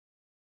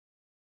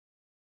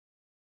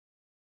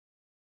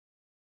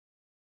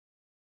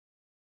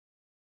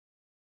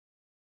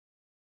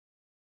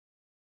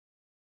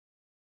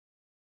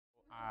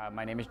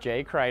My name is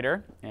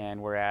Crider,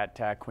 and we're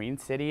at Queen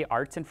City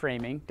Arts and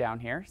Framing down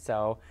here,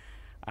 so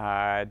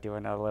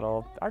doing a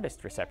little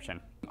artist reception.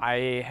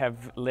 I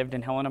have lived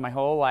in Helena my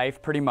whole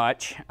life, pretty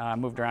much,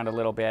 moved around a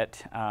little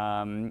bit.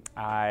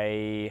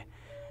 I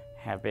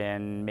have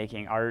been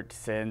making art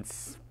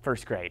since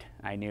first grade.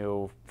 I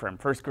knew from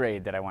first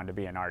grade that I wanted to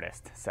be an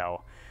artist,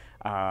 so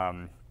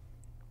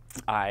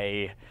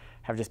I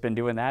have just been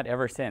doing that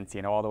ever since,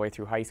 you know, all the way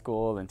through high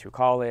school and through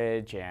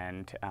college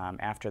and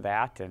after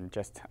that, and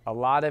just a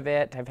lot of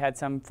it. I've had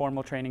some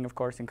formal training, of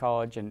course, in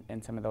college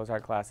and some of those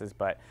art classes,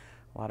 but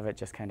a lot of it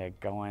just kind of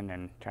going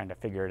and trying to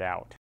figure it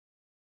out.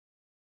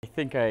 I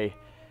think I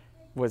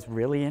was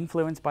really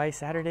influenced by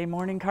Saturday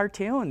morning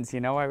cartoons. You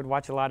know, I would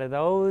watch a lot of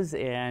those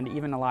and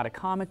even a lot of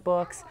comic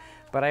books,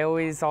 but I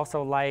always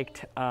also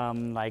liked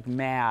like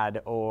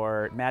Mad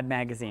or Mad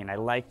Magazine. I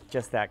liked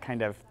just that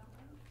kind of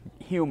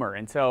humor,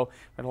 and so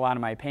with a lot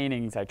of my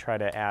paintings I try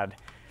to add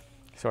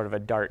sort of a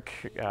dark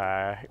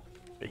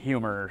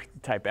humor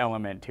type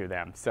element to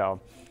them. So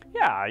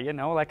yeah, you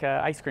know, like an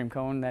ice cream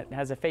cone that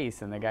has a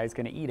face and the guy's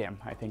gonna eat him.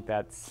 I think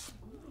that's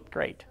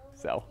great,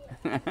 so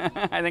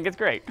I think it's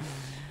great.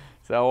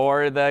 So,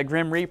 or the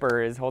Grim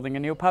Reaper is holding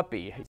a new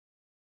puppy.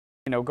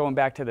 You know, going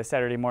back to the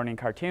Saturday morning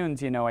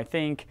cartoons, you know, I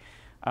think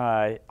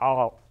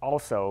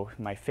also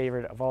my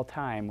favorite of all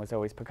time was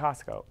always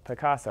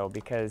Picasso,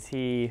 because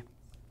he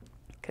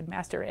could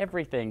master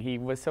everything. He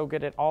was so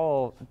good at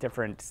all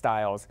different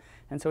styles,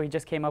 and so he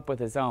just came up with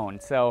his own.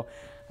 So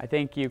I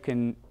think you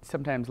can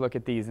sometimes look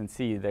at these and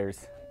see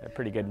there's a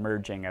pretty good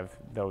merging of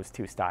those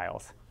two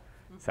styles.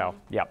 So,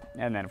 yep,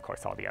 and then of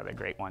course all the other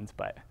great ones,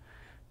 but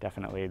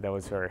definitely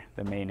those are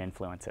the main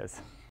influences.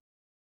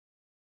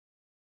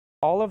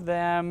 All of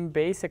them,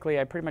 basically,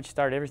 I pretty much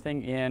start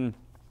everything in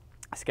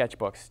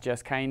sketchbooks,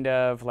 just kind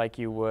of like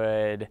you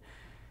would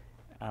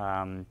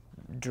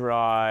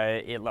draw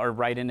it or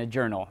write in a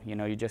journal. You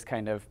know, you just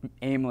kind of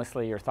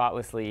aimlessly or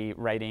thoughtlessly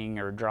writing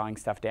or drawing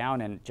stuff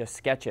down and just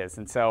sketches.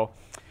 And so,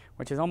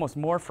 which is almost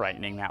more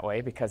frightening that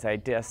way, because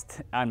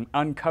I'm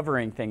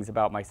uncovering things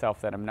about myself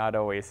that I'm not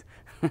always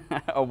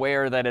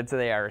aware that it's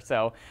there.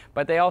 So,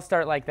 but they all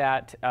start like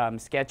that,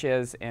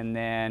 sketches, and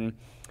then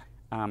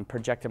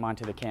project them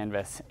onto the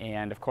canvas.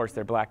 And of course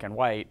they're black and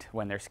white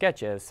when they're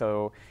sketches,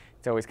 so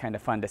it's always kind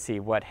of fun to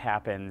see what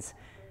happens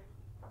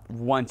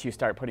once you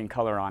start putting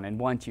color on and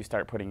once you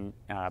start putting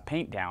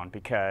paint down,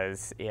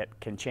 because it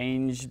can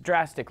change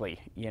drastically.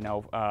 You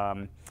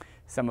know,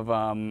 some of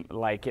them,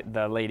 like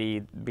the lady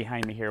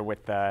behind me here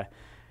with the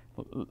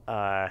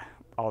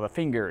all the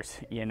fingers,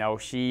 you know,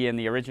 she in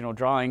the original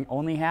drawing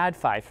only had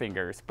 5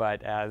 fingers,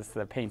 but as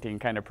the painting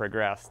kind of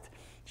progressed,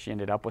 she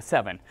ended up with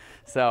 7.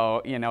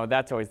 So, you know,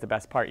 that's always the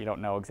best part. You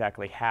don't know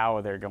exactly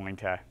how they're going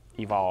to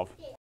evolve.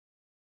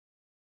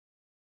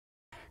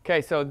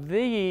 Okay, so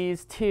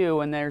these two,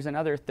 and there's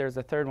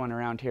a third one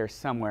around here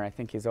somewhere. I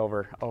think he's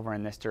over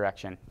in this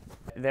direction.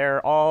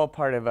 They're all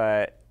part of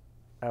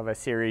a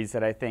series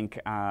that I think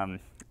I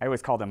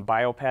always call them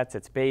biopets.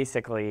 It's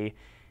basically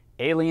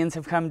aliens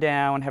have come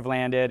down, have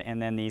landed,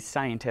 and then these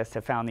scientists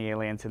have found the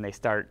aliens and they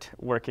start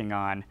working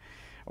on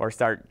or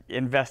start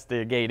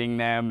investigating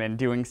them and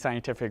doing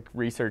scientific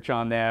research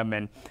on them.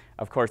 And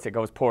of course it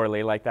goes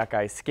poorly, like that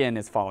guy's skin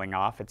is falling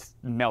off, it's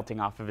melting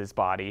off of his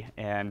body,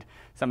 and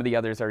some of the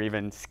others are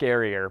even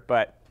scarier.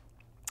 But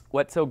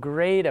what's so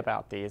great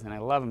about these, and I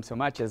love them so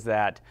much, is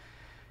that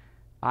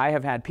I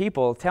have had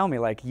people tell me,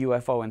 like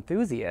UFO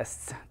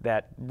enthusiasts,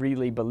 that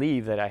really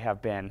believe that I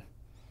have been.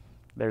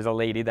 There's a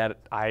lady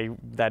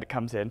that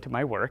comes into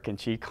my work, and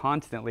she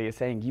constantly is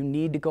saying, you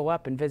need to go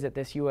up and visit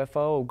this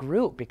UFO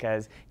group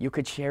because you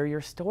could share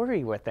your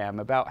story with them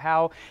about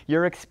how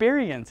your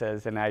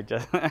experiences. And I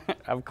just,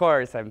 of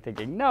course, I'm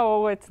thinking,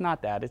 no, it's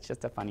not that. It's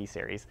just a funny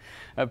series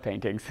of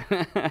paintings.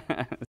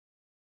 I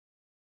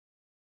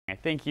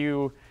think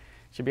you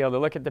should be able to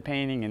look at the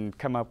painting and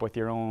come up with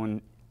your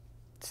own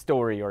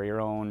story or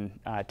your own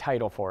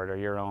title for it or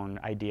your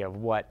own idea of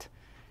what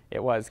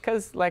it was.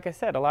 Because like I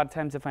said, a lot of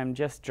times if I'm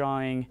just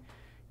drawing,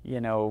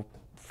 you know,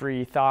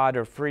 free thought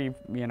or free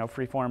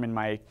form in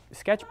my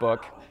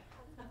sketchbook,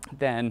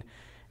 then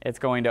it's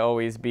going to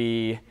always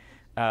be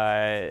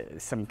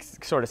some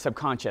sort of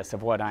subconscious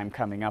of what I'm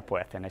coming up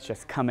with, and it's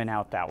just coming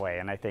out that way.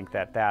 And I think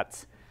that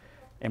that's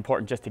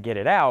important, just to get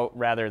it out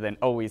rather than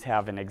always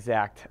have an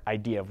exact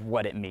idea of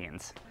what it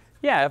means.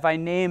 Yeah, if I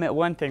name it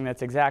one thing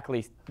that's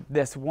exactly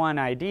this one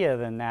idea,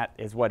 then that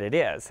is what it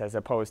is, as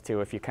opposed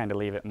to if you kind of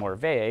leave it more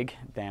vague,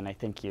 then I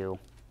think you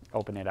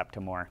open it up to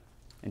more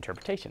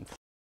interpretations.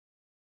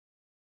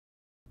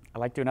 I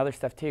like doing other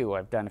stuff too.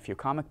 I've done a few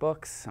comic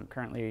books. I'm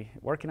currently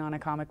working on a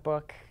comic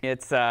book.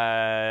 It's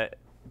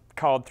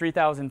called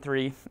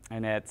 3003,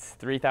 and it's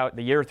the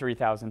year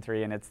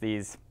 3003, and it's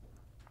these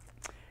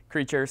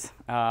creatures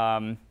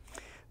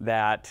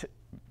that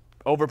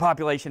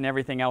overpopulation and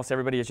everything else,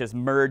 everybody is just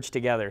merged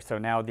together. So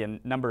now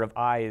the number of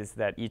eyes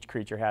that each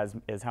creature has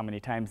is how many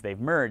times they've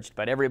merged,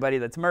 but everybody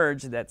that's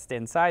merged, that's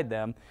inside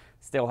them,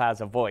 still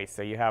has a voice.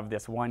 So you have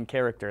this one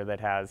character that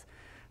has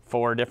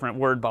 4 different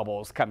word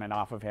bubbles coming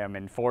off of him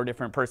and 4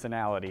 different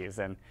personalities,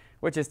 and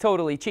which is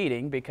totally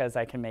cheating because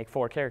I can make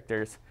 4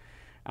 characters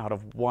out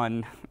of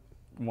one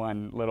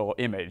little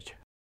image.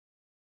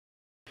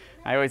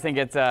 I always think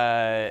it's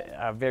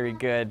a very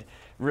good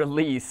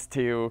release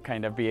to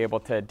kind of be able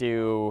to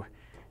do,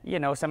 you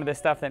know, some of the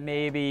stuff that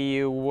maybe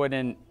you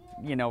wouldn't,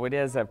 you know, it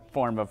is a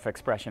form of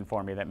expression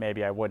for me that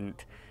maybe I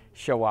wouldn't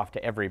show off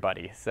to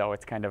everybody. So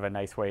it's kind of a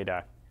nice way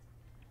to,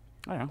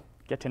 I don't know,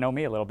 get to know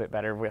me a little bit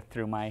better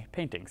through my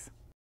paintings.